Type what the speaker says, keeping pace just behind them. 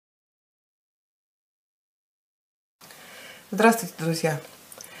Здравствуйте, друзья!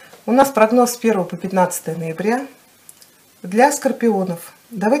 У нас прогноз с 1 по 15 ноября для скорпионов.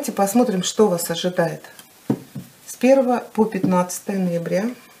 Давайте посмотрим, что вас ожидает. С 1 по 15 ноября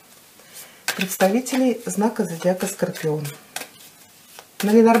представителей знака зодиака Скорпион.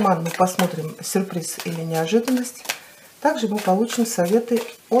 На Ленорман мы посмотрим сюрприз или неожиданность. Также мы получим советы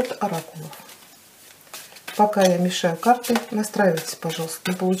от оракулов. Пока я мешаю карты, настраивайтесь,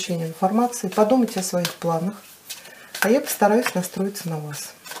 пожалуйста, на получение информации, подумайте о своих планах, а я постараюсь настроиться на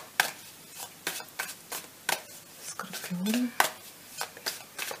вас. Скорпион.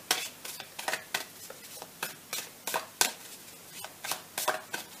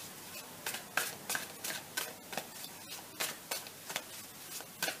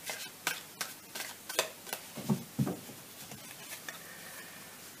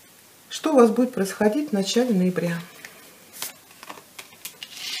 Что у вас будет происходить в начале ноября?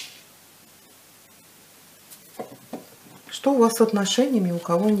 Что у вас с отношениями, у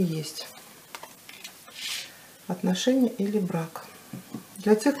кого они есть? Отношения или брак?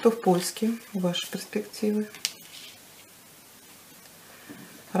 Для тех, кто в поиске, ваши перспективы.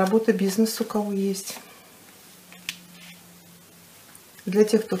 Работа, бизнес у кого есть. Для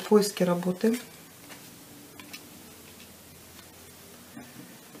тех, кто в поиске работы.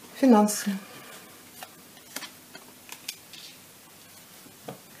 Финансы.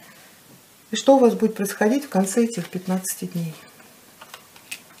 И что у вас будет происходить в конце этих 15 дней?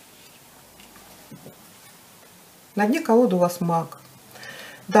 На дне колоды у вас маг.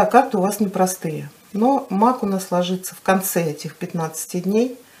 Да, карты у вас непростые, но маг у нас ложится в конце этих 15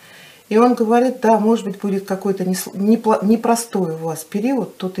 дней. И он говорит, да, может быть, будет какой-то непростой у вас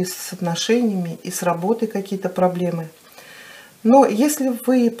период, тут и с отношениями, и с работой какие-то проблемы. Но если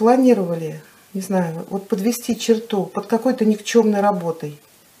вы планировали, не знаю, вот подвести черту под какой-то никчемной работой,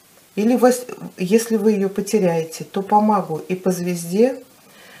 или если вы ее потеряете, то по магу и по звезде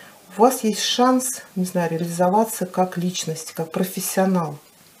у вас есть шанс, не знаю, реализоваться как личность, как профессионал,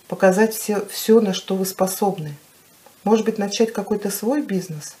 показать все, на что вы способны. Может быть, начать какой-то свой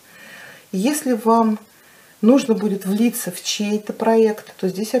бизнес. И если вам нужно будет влиться в чей-то проект, то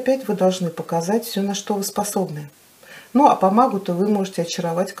здесь опять вы должны показать все, на что вы способны. Ну, а по магу-то вы можете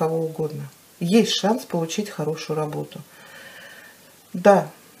очаровать кого угодно. Есть шанс получить хорошую работу. Да.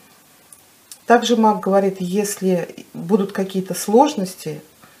 Также маг говорит, если будут какие-то сложности,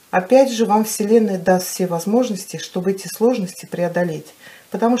 опять же вам Вселенная даст все возможности, чтобы эти сложности преодолеть.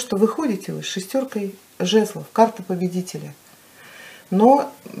 Потому что выходите вы с шестеркой жезлов, карта победителя.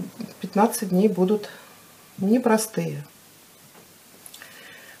 Но 15 дней будут непростые.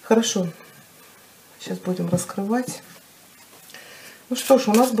 Хорошо. Сейчас будем раскрывать. Ну что ж,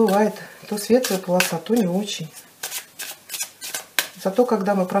 у нас бывает то светлая полоса, то не очень. Зато,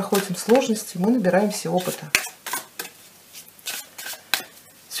 когда мы проходим сложности, мы набираемся опыта.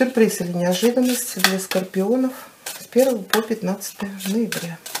 Сюрприз или неожиданность для скорпионов с 1 по 15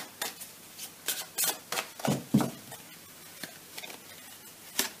 ноября.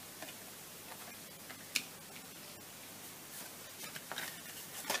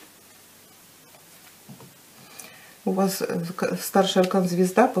 У вас старший аркан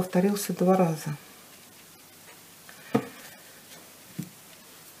звезда повторился 2 раза.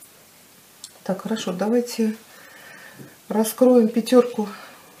 Так, хорошо, давайте раскроем пятерку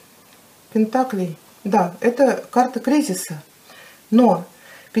пентаклей. Да, это карта кризиса, но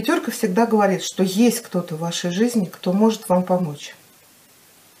пятерка всегда говорит, что есть кто-то в вашей жизни, кто может вам помочь.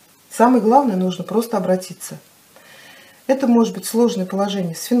 Самое главное, нужно просто обратиться. Это может быть сложное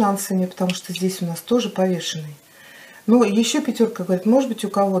положение с финансами, потому что здесь у нас тоже повешенный. Но еще пятерка говорит, может быть, у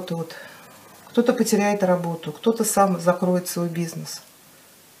кого-то вот кто-то потеряет работу, кто-то сам закроет свой бизнес.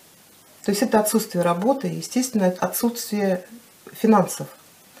 То есть это отсутствие работы, естественно, отсутствие финансов.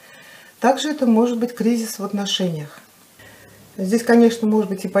 Также это может быть кризис в отношениях. Здесь, конечно,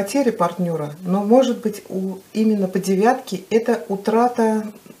 может быть и потеря партнера, но может быть именно по девятке это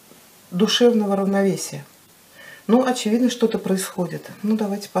утрата душевного равновесия. Ну, очевидно, что-то происходит. Ну,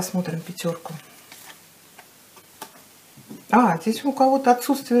 давайте посмотрим пятерку. Здесь у кого-то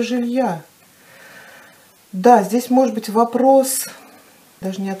отсутствие жилья. Да, здесь может быть вопрос,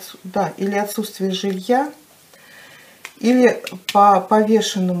 даже не или отсутствие жилья, или по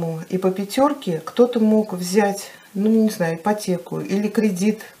повешенному и по пятерке кто-то мог взять, ну, не знаю, ипотеку или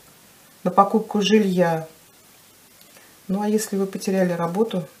кредит на покупку жилья. Ну, а если вы потеряли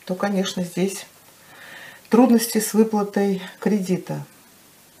работу, то, конечно, здесь трудности с выплатой кредита.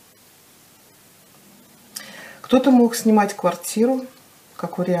 Кто-то мог снимать квартиру,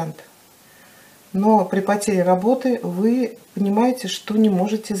 как вариант, но при потере работы вы понимаете, что не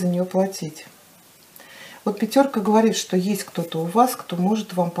можете за нее платить. Вот пятерка говорит, что есть кто-то у вас, кто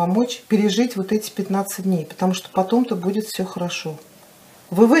может вам помочь пережить вот эти 15 дней, потому что потом-то будет все хорошо.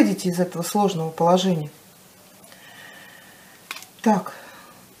 Вы выйдете из этого сложного положения. Так,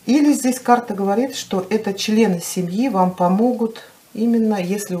 или здесь карта говорит, что это члены семьи вам помогут, именно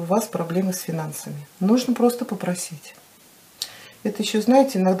если у вас проблемы с финансами. Нужно просто попросить. Это еще,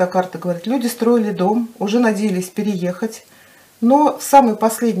 знаете, иногда карта говорит, люди строили дом, уже надеялись переехать, но в самый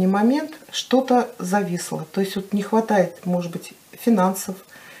последний момент что-то зависло. То есть вот не хватает, может быть, финансов,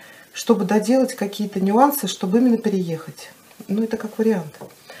 чтобы доделать какие-то нюансы, чтобы именно переехать. Ну, это как вариант.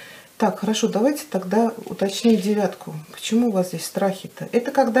 Так, хорошо, давайте тогда уточним девятку. Почему у вас здесь страхи-то?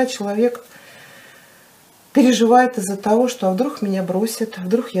 Это когда человек переживает из-за того, что а вдруг меня бросят,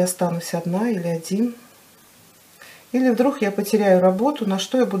 вдруг я останусь одна или один. Или вдруг я потеряю работу, на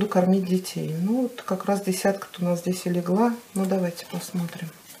что я буду кормить детей. Ну, вот как раз десятка-то у нас здесь и легла. Ну, давайте посмотрим.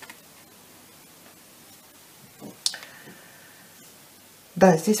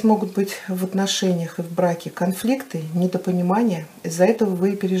 Да, здесь могут быть в отношениях и в браке конфликты, недопонимания. Из-за этого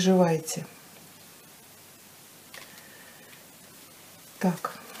вы и переживаете.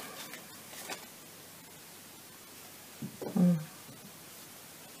 Так.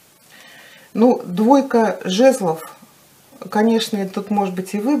 Ну, двойка жезлов, конечно, тут может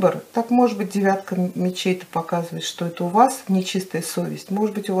быть и выбор. Так, может быть, девятка мечей-то показывает, что это у вас нечистая совесть.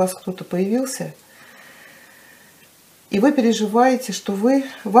 Может быть, у вас кто-то появился, и вы переживаете, что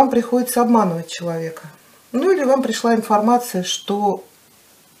вам приходится обманывать человека. Ну, или вам пришла информация, что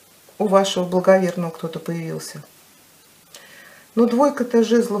у вашего благоверного кто-то появился. Но двойка-то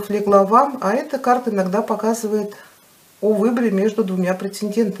жезлов легла вам, а эта карта иногда показывает о выборе между двумя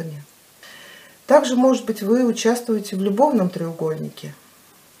претендентами. Также, может быть, вы участвуете в любовном треугольнике,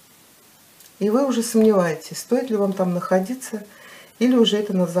 и вы уже сомневаетесь, стоит ли вам там находиться, или уже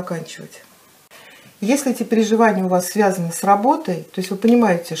это надо заканчивать. Если эти переживания у вас связаны с работой, то есть вы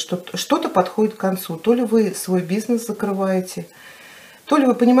понимаете, что что-то подходит к концу, то ли вы свой бизнес закрываете, то ли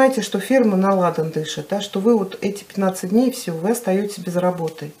вы понимаете, что фирма на ладан дышит, да, что вы вот эти 15 дней все, вы остаетесь без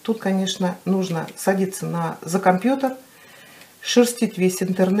работы. Тут, конечно, нужно садиться за компьютер, шерстить весь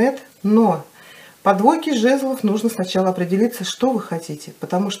интернет, но по двойке жезлов нужно сначала определиться, что вы хотите,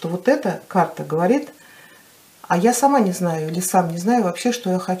 потому что вот эта карта говорит, а я сама не знаю или сам не знаю вообще,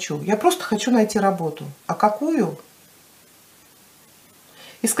 что я хочу. Я просто хочу найти работу. А какую?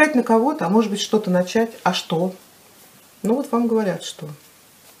 Искать на кого-то, а может быть что-то начать. А что? Ну вот вам говорят, что.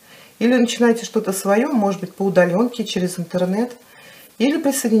 Или начинаете что-то свое, может быть по удаленке, через интернет, или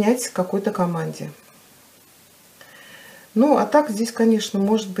присоединяйтесь к какой-то команде. Ну, а так здесь, конечно,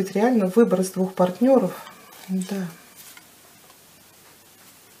 может быть реально выбор из двух партнеров. Да.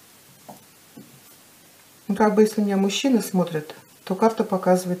 Ну, как бы, если меня мужчины смотрят, то карта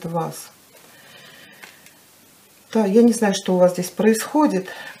показывает вас. Да, я не знаю, что у вас здесь происходит.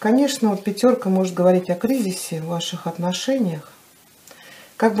 Конечно, вот пятерка может говорить о кризисе в ваших отношениях.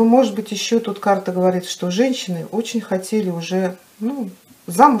 Как бы, может быть, еще тут карта говорит, что женщины очень хотели уже,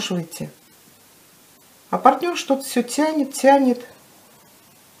 замуж выйти. А партнер что-то все тянет, тянет.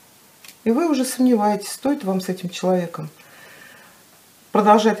 И вы уже сомневаетесь, стоит вам с этим человеком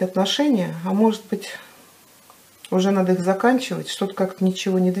продолжать отношения, а может быть, уже надо их заканчивать, что-то как-то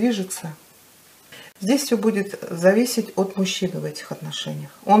ничего не движется. Здесь все будет зависеть от мужчины в этих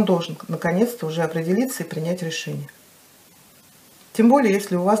отношениях. Он должен наконец-то уже определиться и принять решение. Тем более,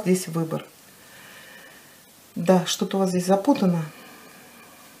 если у вас здесь выбор. Да, что-то у вас здесь запутано.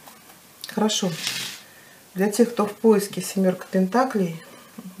 Хорошо. Для тех, кто в поиске семерка пентаклей,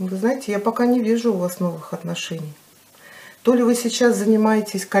 вы знаете, я пока не вижу у вас новых отношений. То ли вы сейчас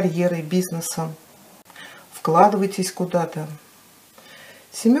занимаетесь карьерой, бизнесом, вкладываетесь куда-то.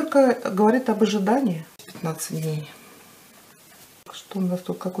 Семерка говорит об ожидании 15 дней. Что у нас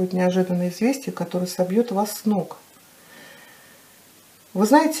тут? Какое-то неожиданное известие, которое собьет вас с ног. Вы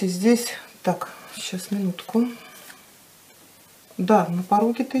знаете, здесь... Так, сейчас минутку. Да, на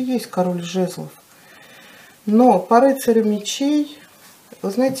пороге-то есть король жезлов. Но по рыцарю мечей, вы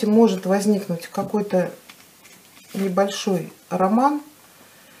знаете, может возникнуть какой-то небольшой роман.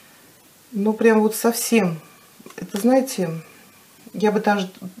 Но прям вот совсем... Это, знаете, я бы даже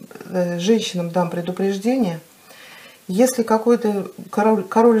женщинам дам предупреждение. Если какой-то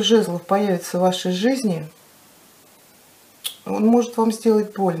король жезлов появится в вашей жизни, он может вам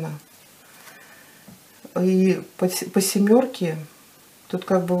сделать больно. И по семерке тут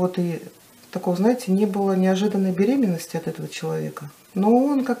как бы вот и такого, знаете, не было неожиданной беременности от этого человека. Но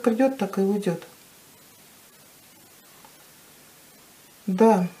он как придет, так и уйдет.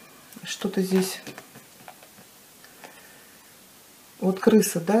 Да, что-то здесь. Вот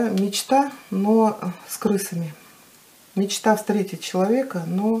крыса, да, мечта, но с крысами. Мечта встретить человека,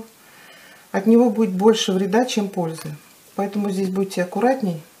 но от него будет больше вреда, чем пользы. Поэтому здесь будьте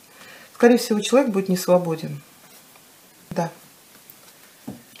аккуратней. Скорее всего, человек будет не свободен. Да.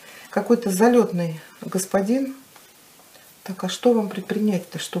 Какой-то залетный господин. Так, а что вам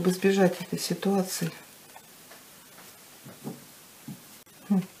предпринять-то, чтобы избежать этой ситуации?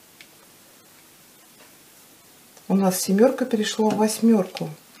 У нас семерка перешла в восьмерку.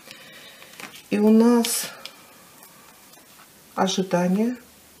 И у нас ожидание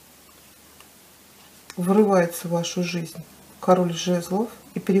врывается в вашу жизнь. Король жезлов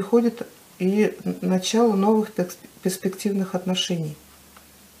и переходит и начало новых перспективных отношений.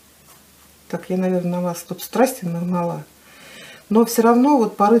 Так, я, наверное, на вас тут страсти нагнала. Но все равно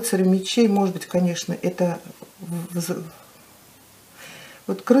вот по рыцарю мечей, может быть, конечно, это...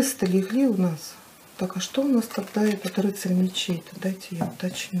 Вот крысы-то легли у нас. Так, а что у нас тогда этот рыцарь мечей-то? Дайте я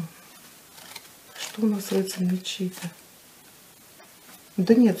уточню. Что у нас рыцарь мечей-то?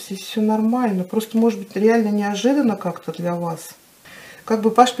 Да нет, здесь все нормально. Просто, может быть, реально неожиданно как-то для вас. Как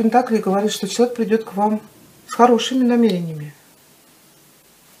бы Паш Пентаклей говорит, что человек придет к вам с хорошими намерениями.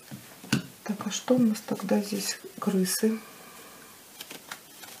 Так, а что у нас тогда здесь крысы?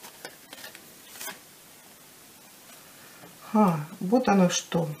 Вот оно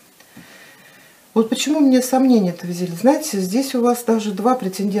что. Вот почему мне сомнения-то взяли. Знаете, здесь у вас даже два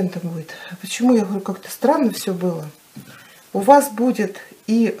претендента будет. Почему я говорю, как-то странно все было. У вас будет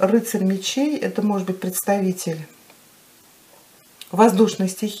и рыцарь мечей, это может быть представитель воздушной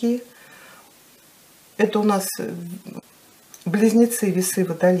стихии. Это у нас близнецы, весы,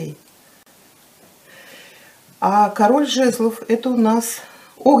 водолей. А король жезлов это у нас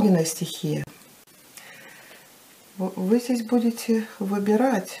огненная стихия. Вы здесь будете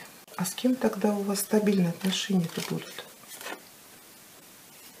выбирать. А с кем тогда у вас стабильные отношения-то будут?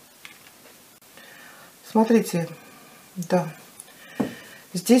 Смотрите, да.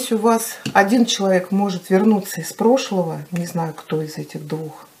 Здесь у вас один человек может вернуться из прошлого, не знаю, кто из этих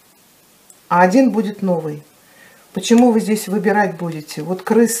двух, а один будет новый. Почему вы здесь выбирать будете? Вот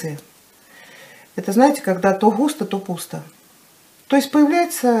крысы. Это, знаете, когда то густо, то пусто. То есть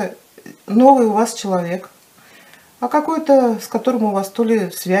появляется новый у вас человек, а какой-то, с которым у вас то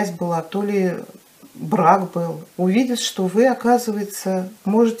ли связь была, то ли брак был, увидит, что вы, оказывается,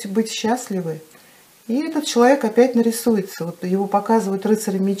 можете быть счастливы. И этот человек опять нарисуется. Вот его показывают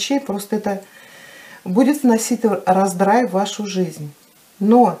рыцари мечей, просто это будет вносить раздрай в вашу жизнь.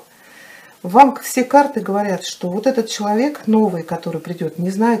 Но вам все карты говорят, что вот этот человек новый, который придет,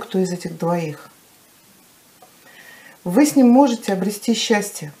 не знаю, кто из этих двоих, вы с ним можете обрести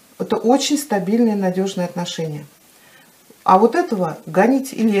счастье. Это очень стабильные, надежные отношения. А вот этого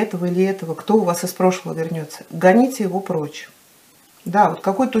гоните, или этого, кто у вас из прошлого вернется, гоните его прочь. Да, вот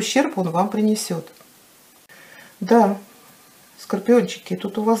какой-то ущерб он вам принесет. Да, скорпиончики,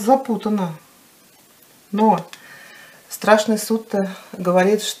 тут у вас запутано. Но страшный суд-то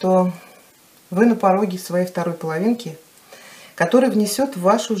говорит, что вы на пороге своей второй половинки, который внесет в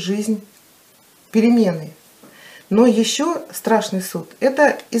вашу жизнь перемены. Но еще страшный суд –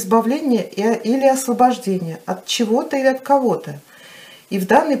 это избавление или освобождение от чего-то или от кого-то. И в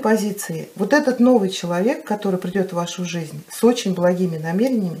данной позиции вот этот новый человек, который придет в вашу жизнь с очень благими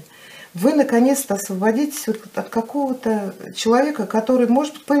намерениями, вы наконец-то освободитесь от какого-то человека, который,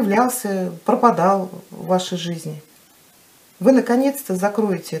 может быть, появлялся, пропадал в вашей жизни. Вы наконец-то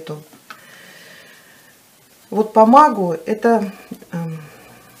закроете эту. Вот по магу это...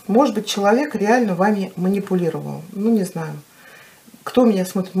 Может быть, человек реально вами манипулировал. Ну, не знаю. Кто меня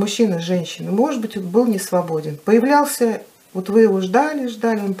смотрит? Мужчина, женщина. Может быть, он был не свободен. Появлялся, вот вы его ждали,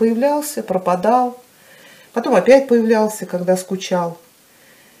 он появлялся, пропадал. Потом опять появлялся, когда скучал.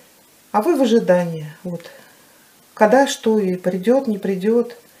 А вы в ожидании. Вот. Когда что и придет, не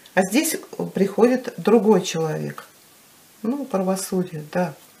придет. А здесь приходит другой человек. Ну, правосудие,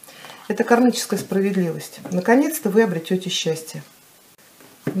 да. Это кармическая справедливость. Наконец-то вы обретете счастье.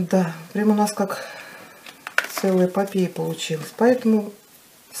 Да, прямо у нас как целая эпопея получилась. Поэтому,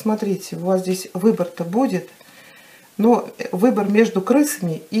 смотрите, у вас здесь выбор-то будет, но выбор между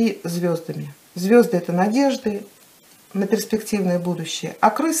крысами и звездами. Звезды – это надежды на перспективное будущее, а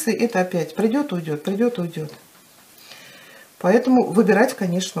крысы – это опять придет, уйдет, придет, уйдет. Поэтому выбирать,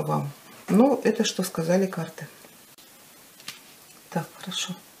 конечно, вам. Но это что сказали карты. Так,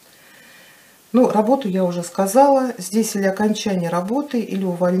 хорошо. Ну, работу я уже сказала. Здесь или окончание работы, или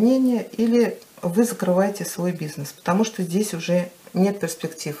увольнение, или вы закрываете свой бизнес. Потому что здесь уже нет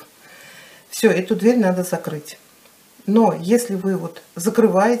перспектив. Все, эту дверь надо закрыть. Но если вы вот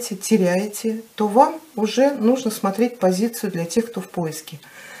закрываете, теряете, то вам уже нужно смотреть позицию для тех, кто в поиске.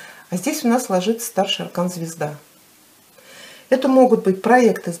 А здесь у нас ложится старший аркан звезда. Это могут быть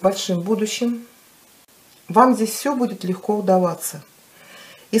проекты с большим будущим. Вам здесь все будет легко удаваться.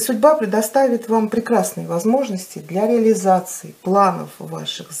 И судьба предоставит вам прекрасные возможности для реализации планов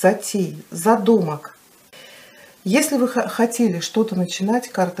ваших, затей, задумок. Если вы хотели что-то начинать,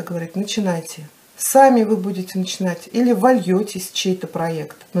 карта говорит, начинайте. Сами вы будете начинать или вольетесь в чей-то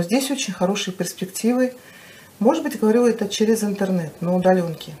проект. Но здесь очень хорошие перспективы. Может быть, говорю это через интернет, на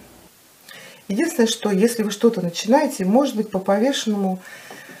удаленке. Единственное, что если вы что-то начинаете, может быть, по повешенному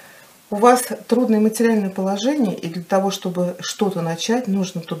у вас трудное материальное положение, и для того, чтобы что-то начать,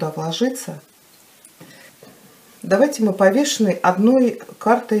 нужно туда вложиться. Давайте мы повешенный одной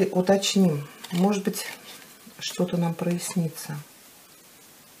картой уточним. Может быть, что-то нам прояснится.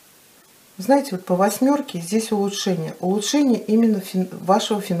 Знаете, вот по восьмерке здесь улучшение. Улучшение именно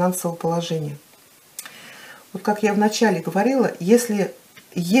вашего финансового положения. Вот как я вначале говорила, если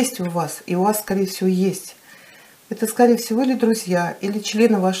есть у вас, и у вас, скорее всего, есть, это, скорее всего, или друзья, или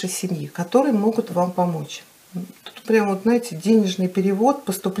члены вашей семьи, которые могут вам помочь. Тут прям, вот, знаете, денежный перевод,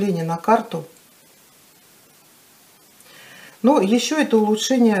 поступление на карту. Но еще это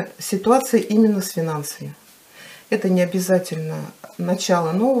улучшение ситуации именно с финансами. Это не обязательно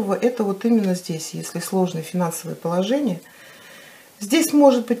начало нового, это вот именно здесь, если сложное финансовое положение. Здесь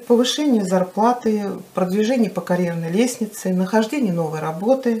может быть повышение зарплаты, продвижение по карьерной лестнице, нахождение новой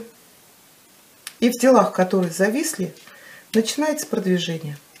работы. И в делах, которые зависли, начинается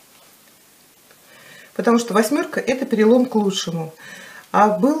продвижение. Потому что восьмерка – это перелом к лучшему. А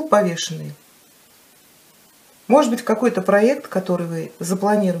был повешенный. Может быть, какой-то проект, который вы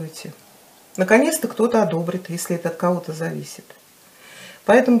запланируете, наконец-то кто-то одобрит, если это от кого-то зависит.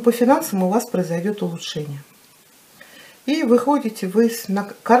 Поэтому по финансам у вас произойдет улучшение. И выходите вы на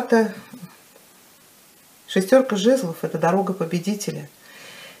карта шестерка жезлов – это дорога победителя.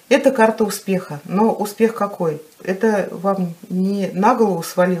 Это карта успеха. Но успех какой? Это вам не на голову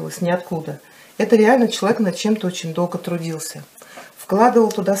свалилось ниоткуда. Это реально человек над чем-то очень долго трудился.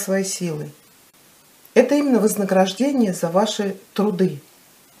 Вкладывал туда свои силы. Это именно вознаграждение за ваши труды.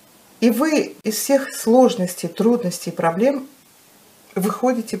 И вы из всех сложностей, трудностей, проблем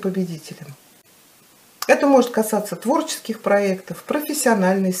выходите победителем. Это может касаться творческих проектов,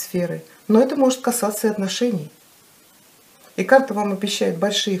 профессиональной сферы, но это может касаться и отношений. И карта вам обещает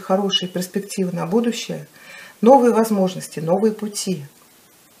большие, хорошие перспективы на будущее, новые возможности, новые пути.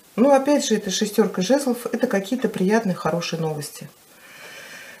 Ну, опять же, это шестерка жезлов, это какие-то приятные, хорошие новости.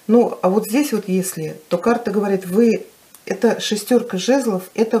 Ну, а вот здесь вот если, то карта говорит, это шестерка жезлов,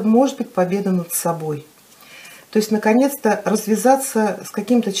 это может быть победа над собой. То есть, наконец-то, развязаться с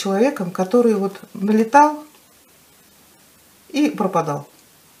каким-то человеком, который вот налетал и пропадал.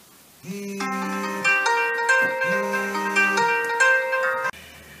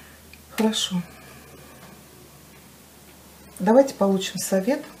 Хорошо. Давайте получим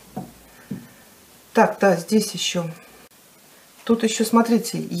совет. Так, да, здесь еще. Тут еще,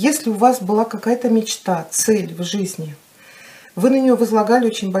 смотрите, если у вас была какая-то мечта, цель в жизни, вы на нее возлагали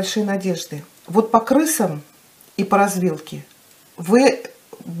очень большие надежды. Вот по крысам и по развилке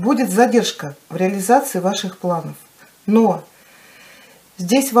будет задержка в реализации ваших планов. Но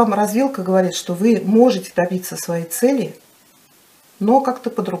здесь вам развилка говорит, что вы можете добиться своей цели, но как-то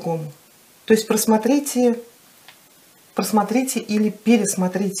по-другому. То есть просмотрите или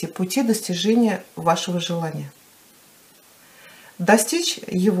пересмотрите пути достижения вашего желания. Достичь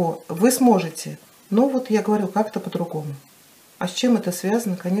его вы сможете, но вот я говорю, как-то по-другому. А с чем это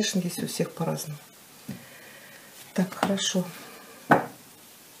связано, конечно, здесь у всех по-разному. Так, хорошо.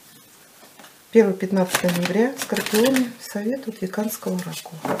 1-15 ноября, Скорпионы, совет от Веканского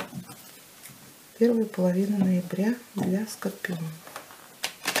оракула. Первая половина ноября для Скорпионов.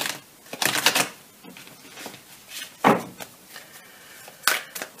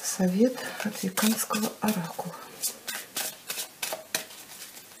 Совет от Веканского оракула.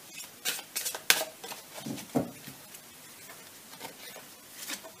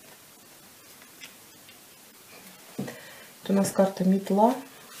 Это у нас карта метла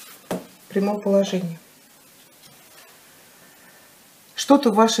в прямом положении.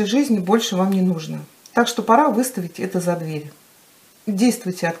 Что-то в вашей жизни больше вам не нужно. Так что пора выставить это за дверь.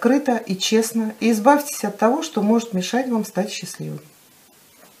 Действуйте открыто и честно, и избавьтесь от того, что может мешать вам стать счастливым.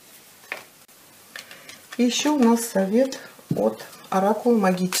 И еще у нас совет от оракула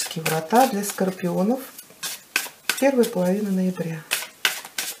 «Магические врата» для скорпионов. Первая половина ноября.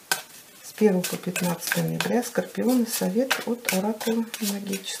 С 1 по 15 ноября скорпионы, совет от оракула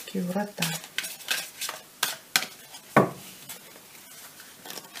 «Магические врата».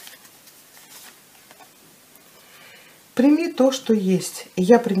 то, что есть. И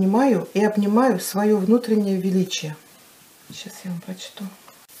я принимаю и обнимаю свое внутреннее величие. Сейчас я вам прочту.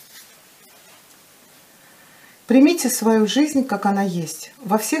 Примите свою жизнь, как она есть,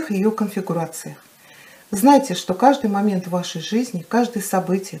 во всех ее конфигурациях. Знайте, что каждый момент вашей жизни, каждое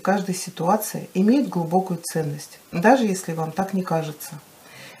событие, каждая ситуация имеет глубокую ценность, даже если вам так не кажется.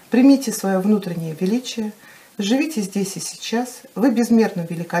 Примите свое внутреннее величие, живите здесь и сейчас, вы безмерно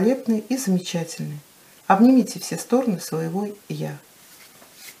великолепны и замечательны. Обнимите все стороны своего «Я».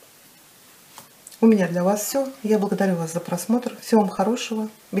 У меня для вас все. Я благодарю вас за просмотр. Всего вам хорошего.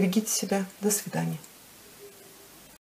 Берегите себя. До свидания.